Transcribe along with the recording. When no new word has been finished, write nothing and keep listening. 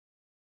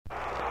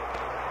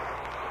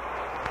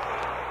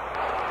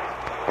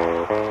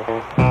The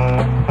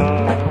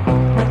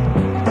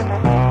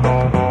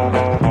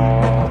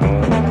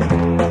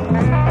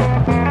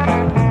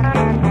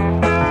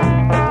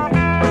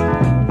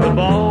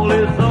ball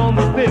is on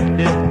the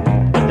 50,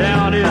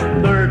 down is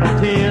 3rd and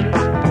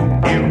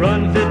 10. He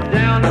runs it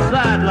down the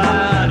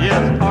sideline,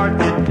 yes,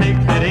 Archie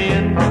takes it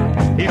in.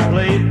 He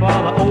plays for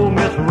the Ole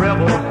Miss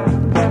Rebels.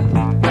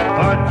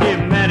 Archie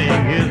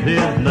Manning is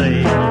his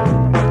name.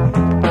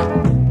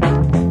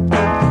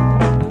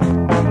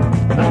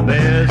 The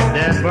best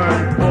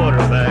that-burn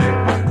quarterback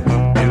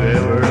you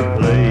ever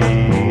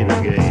played the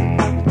game.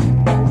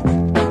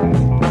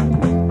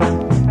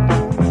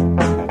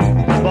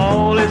 The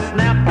ball is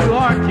snapped to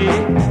Archie,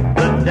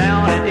 but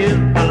down it is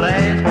the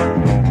last.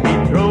 He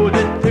throws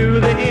it to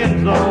the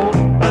end zone,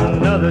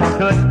 another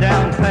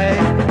touchdown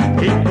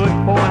pass. He put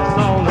points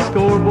on the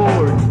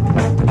scoreboard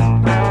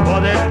for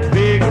that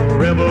big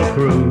rebel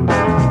crew.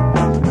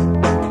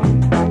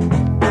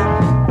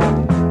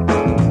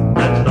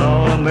 That's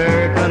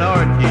All-American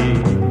Archie,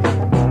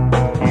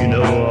 you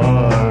know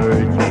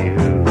Archie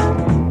who.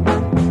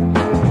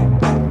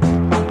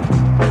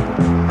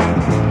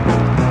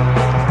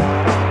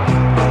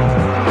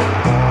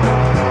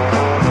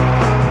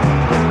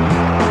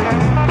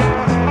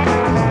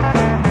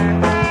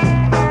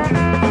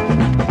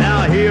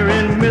 Now here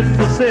in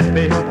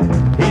Mississippi,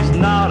 he's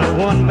not a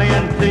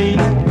one-man team.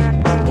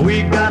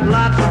 We got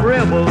lots of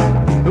rebels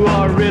who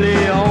are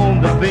really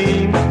on the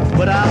beam,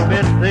 but I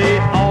bet they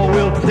all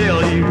will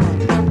tell you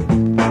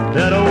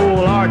that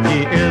old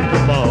Archie is the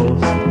boss.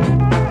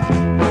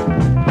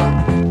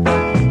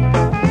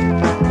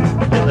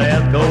 Just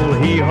ask old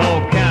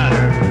Hee-Haw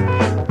Counter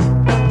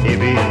if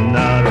he's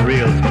not a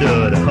real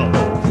stud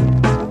horse.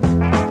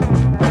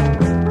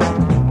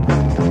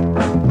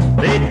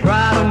 They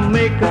try to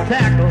make a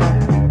tackle,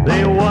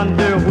 they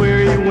wonder where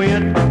he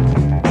went.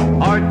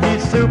 Archie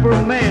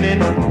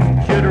Supermanning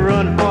should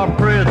run for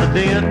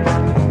president.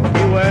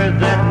 He wears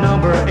that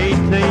number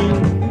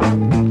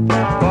 18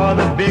 for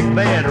the big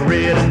bad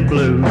red and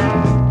blue.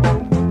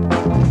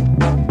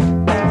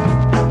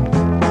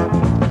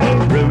 A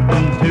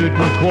rootin'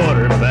 tootin'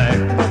 quarterback